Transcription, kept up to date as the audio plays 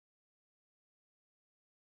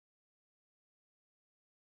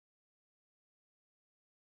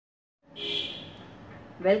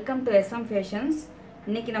Welcome to S.M.Fashions.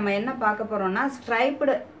 இன்னைக்கு நம்ம என்ன பார்க்க போறோம்னா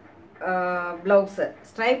ஸ்ட்ரைப்டு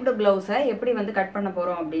ப்ளவுஸை எப்படி வந்து கட் பண்ண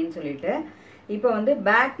போறோம் அப்படின்னு சொல்லிட்டு. இப்போ வந்து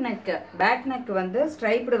பேக் நெக் வந்து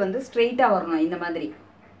ஸ்ட்ரைப்டு வந்து ஸ்ட்ரெயிட்டாக வரணும். இந்த மாதிரி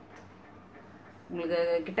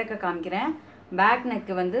உங்களுக்கு கிட்டக்க காமிக்கிறேன். பேக்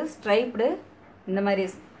நெக் வந்து ஸ்ட்ரைப்டு இந்த மாதிரி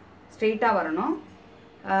ஸ்ட்ரெயிட்டாக வரணும்.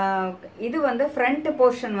 இது வந்து ஃப்ரண்ட்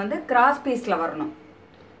போர்ஷன் வந்து கிராஸ் பீஸில் வரணும்.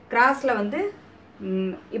 கிராஸில் வந்து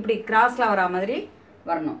இப்படி கிராஸில் வரா மாதிரி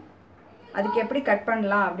வரணும். அதுக்கு எப்படி கட்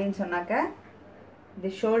பண்ணலாம் அப்படின்னு சொன்னாக்க, இது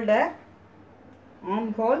ஷோல்டர், ஆர்ம்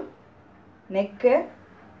ஹோல், நெக்கு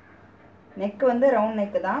வந்து ரவுண்ட்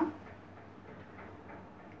நெக்கு தான்.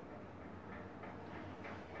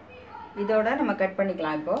 இதோட நம்ம கட்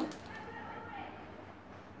பண்ணிக்கலாம். இப்போ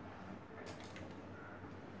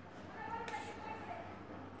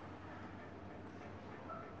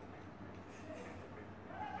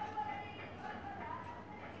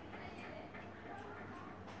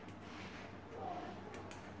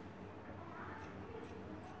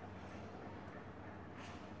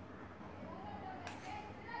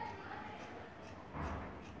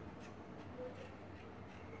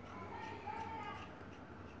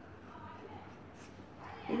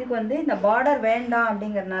இதுக்கு வந்து இந்த பார்டர் வேண்டாம்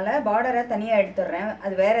அப்படிங்கறதுனால பார்டரை தனியாக எடுத்துடுறேன்.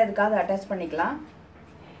 அது வேற எதுக்காவது அட்டாச் பண்ணிக்கலாம்.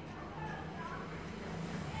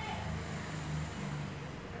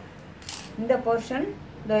 இந்த போர்ஷன்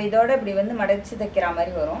இதோட இப்படி வந்து மடிச்சு தைக்கிற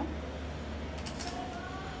மாதிரி வரும்.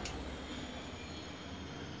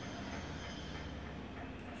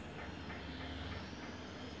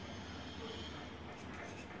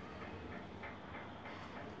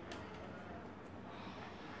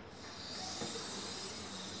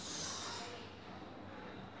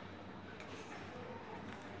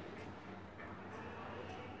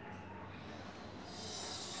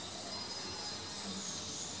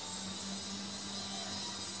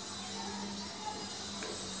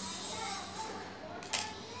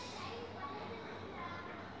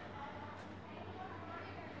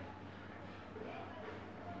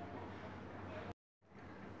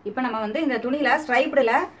 இப்போ நம்ம வந்து இந்த துணியில் ஸ்ட்ரைப்டில்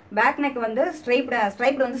பேக் நெக் வந்து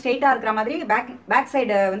ஸ்ட்ரைப்டு வந்து ஸ்ட்ரெயிட்டாக இருக்கிற மாதிரி பேக்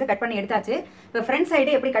சைடு வந்து கட் பண்ணி எடுத்தாச்சு. இப்போ ஃப்ரண்ட் சைடு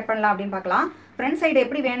எப்படி கட் பண்ணலாம் அப்படின்னு பார்க்கலாம். ஃப்ரண்ட் சைடு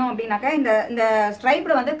எப்படி வேணும் அப்படின்னாக்கா, இந்த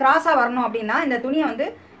ஸ்ட்ரைப்டு வந்து கிராஸாக வரணும் அப்படின்னா இந்த துணியை வந்து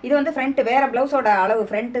இது வந்து ஃப்ரண்ட் வேறு ப்ளவுஸோட அளவு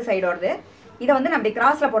ஃப்ரண்ட் சைடோடது. இதை வந்து நான் இப்படி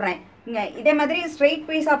கிராஸில் போடுறேன். இங்கே இதே மாதிரி ஸ்ட்ரெயிட்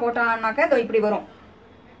பீஸாக போட்டோம்னாக்கா இதோ இப்படி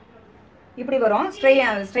வரும்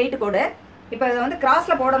ஸ்ட்ரெயிட் கோடு. இப்போ இதை வந்து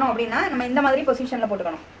கிராஸில் போடணும் அப்படின்னா நம்ம இந்த மாதிரி பொசிஷனில்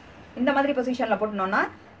போட்டுக்கணும். இந்த மாதிரி பொசிஷனில் போட்டோம்னா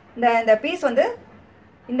இந்த பீஸ் வந்து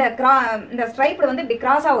இந்த ஸ்ட்ரைப்டு வந்து இப்படி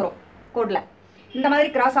கிராஸாக வரும் கோடில். இந்த மாதிரி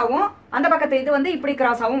கிராஸ் ஆகும். அந்த பக்கத்து இது வந்து இப்படி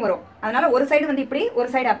கிராஸாகவும் வரும். அதனால ஒரு சைடு வந்து இப்படி, ஒரு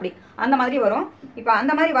சைடு அப்படி, அந்த மாதிரி வரும். இப்போ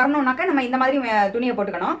அந்த மாதிரி வரணும்னாக்கா நம்ம இந்த மாதிரி துணியை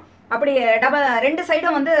போட்டுக்கணும். அப்படி ரெண்டு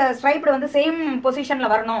சைடும் வந்து ஸ்ட்ரைப்டு வந்து சேம்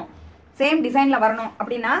பொசிஷனில் வரணும், சேம் டிசைனில் வரணும்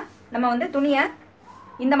அப்படின்னா நம்ம வந்து துணியை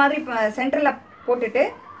இந்த மாதிரி சென்டரில் போட்டுட்டு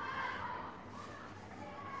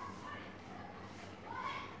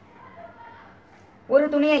ஒரு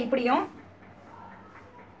துணியை இப்படியும்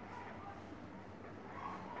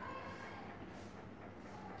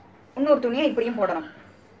இன்னொரு துணியை இப்படியும் போடணும்.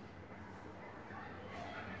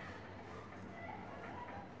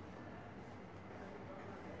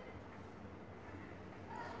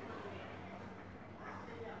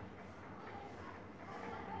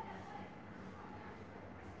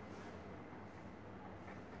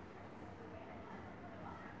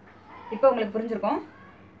 இப்போ உங்களுக்கு புரிஞ்சிருக்கும்.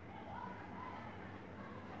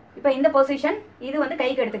 இப்போ இந்த பொசிஷன் இது வந்து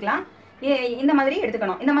கைக்கு எடுத்துக்கலாம். இந்த மாதிரி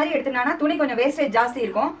எடுத்துக்கணும். இந்த மாதிரி எடுத்துக்கணும்னா துணி கொஞ்சம் வேஸ்டேஜ் ஜாஸ்தி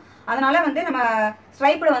இருக்கும். அதனால வந்து நம்ம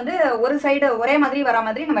ஸ்ட்ரைப்டு வந்து ஒரு சைடு ஒரே மாதிரி வர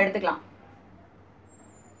மாதிரி நம்ம எடுத்துக்கலாம்.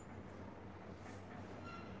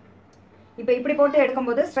 இப்போ இப்படி போட்டு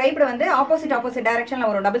எடுக்கும்போது ஸ்ட்ரைப்டு வந்து ஆப்போசிட் டைரக்ஷனில்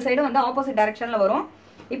வரும். டபுள் சைடும் வந்து ஆப்போசிட் டைரக்ஷனில் வரும்.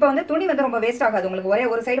 இப்போ வந்து துணி வந்து ரொம்ப வேஸ்ட் ஆகாது. உங்களுக்கு ஒரே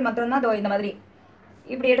ஒரு சைடு மட்டும்தான் இந்த மாதிரி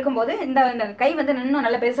இப்படி எடுக்கும்போது இந்த கை வந்து இன்னும்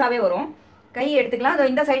நல்ல பெருசாகவே வரும். கை எடுத்துக்கலாம். அதோ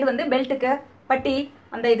இந்த சைடு வந்து பெல்ட்டுக்கு, பட்டி,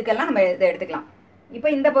 அந்த இதுக்கெல்லாம் நம்ம இதை எடுத்துக்கலாம். இப்போ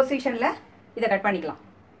இந்த பொசிஷனில் இதை கட் பண்ணிக்கலாம்.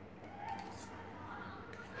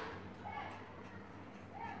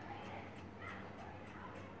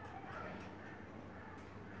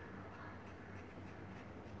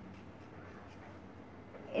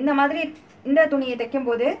 இந்த மாதிரி இந்த துணியை தைக்கும்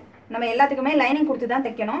போது நம்ம எல்லாத்துக்குமே லைனிங் கொடுத்து தான்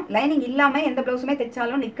தைக்கணும். லைனிங் இல்லாமல் எந்த ப்ளவுஸுமே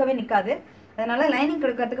தைச்சாலும் நிற்காது. அதனால லைனிங்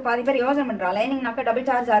கொடுக்கறதுக்கு பாதி பேர் யோசனை பண்ணுறா. லைனிங்னாக்கா டபுள்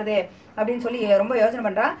சார்ஜ் ஆகுது அப்படின்னு சொல்லி ரொம்ப யோசனை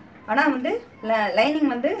பண்ணுறா. ஆனால் வந்து லைனிங்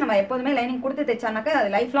வந்து நம்ம எப்போதுமே லைனிங் கொடுத்து தைச்சானாக்கா அது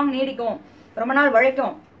லைஃப் லாங் நீடிக்கும், ரொம்ப நாள்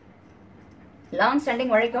உழைக்கும், லாங்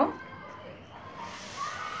ஸ்டாண்டிங் உழைக்கும்.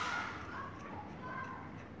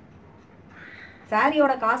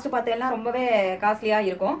 சாரியோட காஸ்ட் பார்த்தீங்கன்னா ரொம்பவே காஸ்ட்லியாக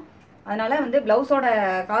இருக்கும். அதனால வந்து ப்ளவுஸோட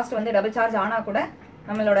காஸ்ட் வந்து டபுள் சார்ஜ் ஆனால் கூட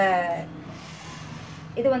நம்மளோட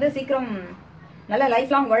இது வந்து சீக்கிரம் நல்ல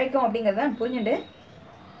லைஃப் லாங் உழைக்கும் அப்படிங்கிறத புரிஞ்சுட்டு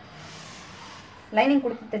லைனிங்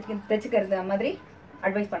கொடுத்து தைச்சிக்கிறது மாதிரி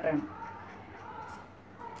அட்வைஸ் பண்ணுறேன்.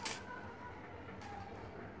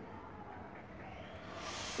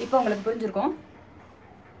 இப்போ உங்களுக்கு புரிஞ்சிருக்கும்.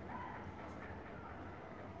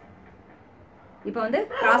 இப்போ வந்து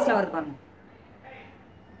கிராஸ்ல வருது பாருங்க.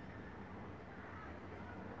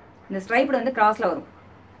 இந்த ஸ்ட்ரைப்டு வந்து கிராஸ்ல வரும்.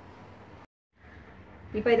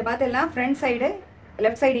 இப்போ இது பார்த்தீங்கன்னா ஃப்ரண்ட் சைடு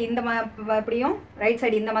லெஃப்ட் சைடு இந்த இப்படியும் ரைட்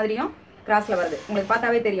சைடு இந்த மாதிரியும் கிராஸ்ல வருது. உங்களுக்கு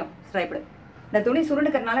பார்த்தாவே தெரியும் ஸ்ட்ரைப்டு. இந்த துணி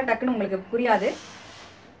சுருண்டுக்கிறதுனால டக்குன்னு உங்களுக்கு புரியாது.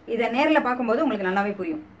 இதை நேரில் பார்க்கும்போது உங்களுக்கு நல்லாவே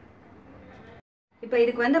புரியும். இப்போ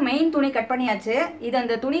இதுக்கு வந்து மெயின் துணி கட் பண்ணியாச்சு. இது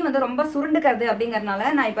அந்த துணி வந்து ரொம்ப சுருண்டுக்கிறது அப்படிங்கிறதுனால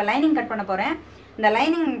நான் இப்போ லைனிங் கட் பண்ண போகிறேன். இந்த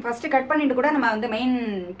லைனிங் ஃபஸ்ட்டு கட் பண்ணிட்டு கூட நம்ம வந்து மெயின்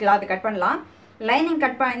கிளாத் கட் பண்ணலாம். லைனிங்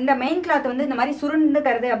இந்த மெயின் கிளாத் வந்து இந்த மாதிரி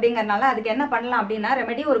சுருண்டுக்கிறது அப்படிங்கிறதுனால அதுக்கு என்ன பண்ணலாம் அப்படின்னா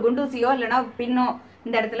ரெமெடி ஒரு குண்டூசியோ இல்லைனா பின்னோ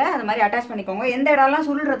இந்த இடத்துல அது மாதிரி அட்டாச் பண்ணிக்கோங்க. எந்த இடம்லாம்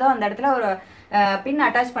சுருள்றதோ அந்த இடத்துல ஒரு பின்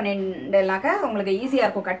அட்டாச் பண்ணினாக்க உங்களுக்கு ஈஸியாக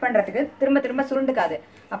இருக்கும் கட் பண்ணுறதுக்கு. திரும்ப திரும்ப சுருண்டுக்காது.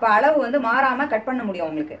 அப்போ அளவு வந்து மாறாமல் கட் பண்ண முடியும்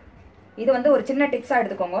உங்களுக்கு. இது வந்து ஒரு சின்ன டிப்ஸாக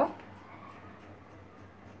எடுத்துக்கோங்க.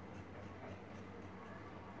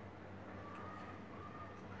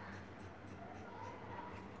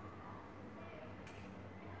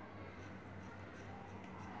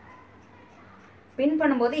 பின்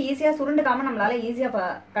பண்ணும்போது ஈஸியாக சுருண்டுக்காமல் நம்மளால் ஈஸியாக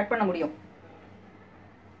கட் பண்ண முடியும்.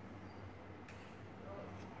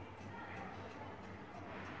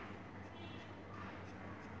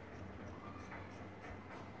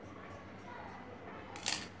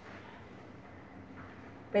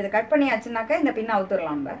 இப்போ இதை கட் பண்ணியாச்சுனாக்கா இந்த பின்னை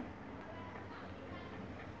அவுத்துடலாம் நம்ம.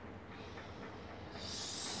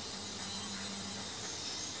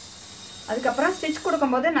 அதுக்கப்புறம் ஸ்டிச்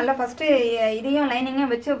கொடுக்கும்போது நல்லா ஃபஸ்ட்டு இதையும்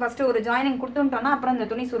லைனிங்கும் வச்சு ஃபஸ்ட்டு ஒரு ஜாயினிங் கொடுத்துட்டோன்னா அப்புறம் இந்த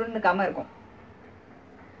துணி சுருண்டுக்காமல் இருக்கும்.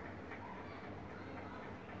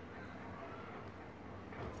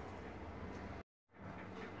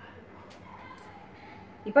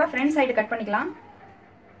 இப்போ ஃப்ரண்ட் சைடு கட் பண்ணிக்கலாம்.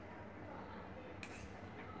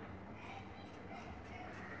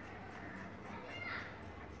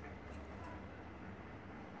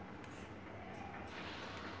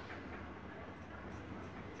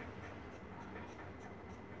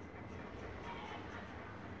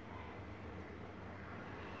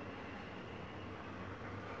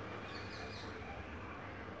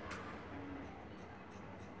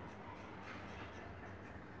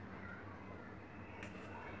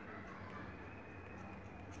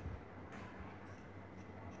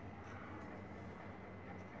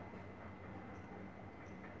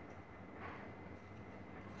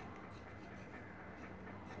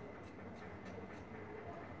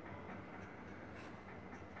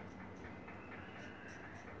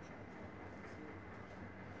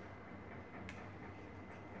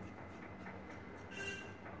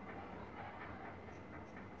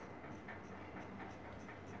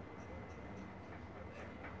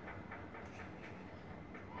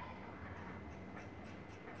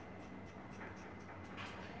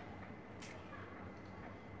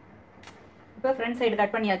 இப்போ ஃப்ரண்ட் சைடு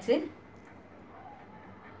கட் பண்ணியாச்சு.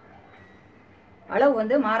 அளவு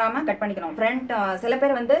வந்து மாறாமல் கட் பண்ணிக்கணும். ஃப்ரண்ட் சில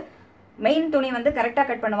பேர் வந்து மெயின் துணி வந்து கரெக்டாக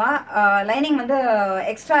கட் பண்ணுவா, லைனிங் வந்து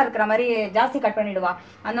எக்ஸ்ட்ரா இருக்கிற மாதிரி ஜாஸ்தி கட் பண்ணிடுவா.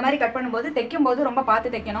 அந்த மாதிரி கட் பண்ணும்போது தைக்கும்போது ரொம்ப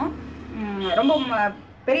பார்த்து தைக்கணும். ரொம்ப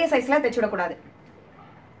பெரிய சைஸில் தைச்சிடக்கூடாது.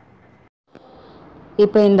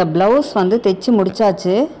 இப்போ இந்த ப்ளவுஸ் வந்து தைச்சி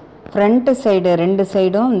முடிச்சாச்சு. ஃப்ரண்ட்டு சைடு 2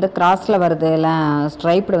 சைடும் இந்த கிராஸில் வருது, இல்லை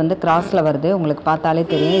ஸ்ட்ரைப்டு வந்து கிராஸில் வருது. உங்களுக்கு பார்த்தாலே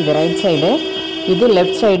தெரியும். இது ரைட் சைடு, இது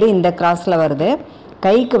லெஃப்ட் சைடு இந்த கிராஸில் வருது.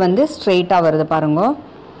 கைக்கு வந்து ஸ்ட்ரெயிட்டாக வருது பாருங்க.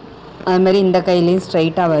 அதுமாரி இந்த கையிலையும்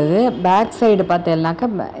ஸ்ட்ரெயிட்டாக வருது. பேக் சைடு பார்த்தீங்கன்னாக்கா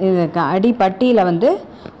இது அடி பட்டியில் வந்து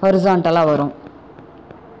ஹொரிசான்டலாக வரும்.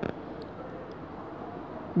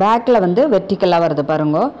 பேக்கில் வந்து வெர்டிக்கலாக வருது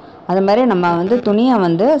பாருங்க. அது மாதிரி நம்ம வந்து துணியை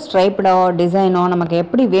வந்து ஸ்ட்ரைப்டோ டிசைனோ நமக்கு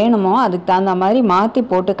எப்படி வேணுமோ அதுக்கு தகுந்த மாதிரி மாற்றி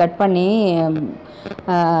போட்டு கட்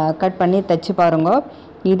பண்ணி தைச்சி பாருங்க.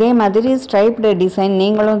 இதே மாதிரி ஸ்ட்ரைப்டு டிசைன்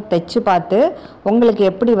நீங்களும் தைச்சி பார்த்து உங்களுக்கு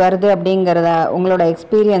எப்படி வருது அப்படிங்கிறத உங்களோட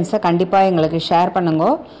எக்ஸ்பீரியன்ஸை கண்டிப்பாக எங்களுக்கு ஷேர் பண்ணுங்க.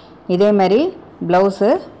 இதே மாதிரி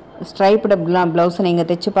ப்ளவுஸு ஸ்ட்ரைப்டு ப்ளவுஸை நீங்கள்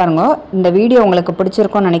தைச்சி பாருங்க. இந்த வீடியோ உங்களுக்கு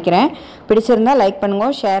பிடிச்சிருக்கோன்னு நினைக்கிறேன். பிடிச்சிருந்தால் லைக் பண்ணுங்க,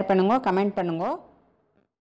 ஷேர் பண்ணுங்க, கமெண்ட் பண்ணுங்க.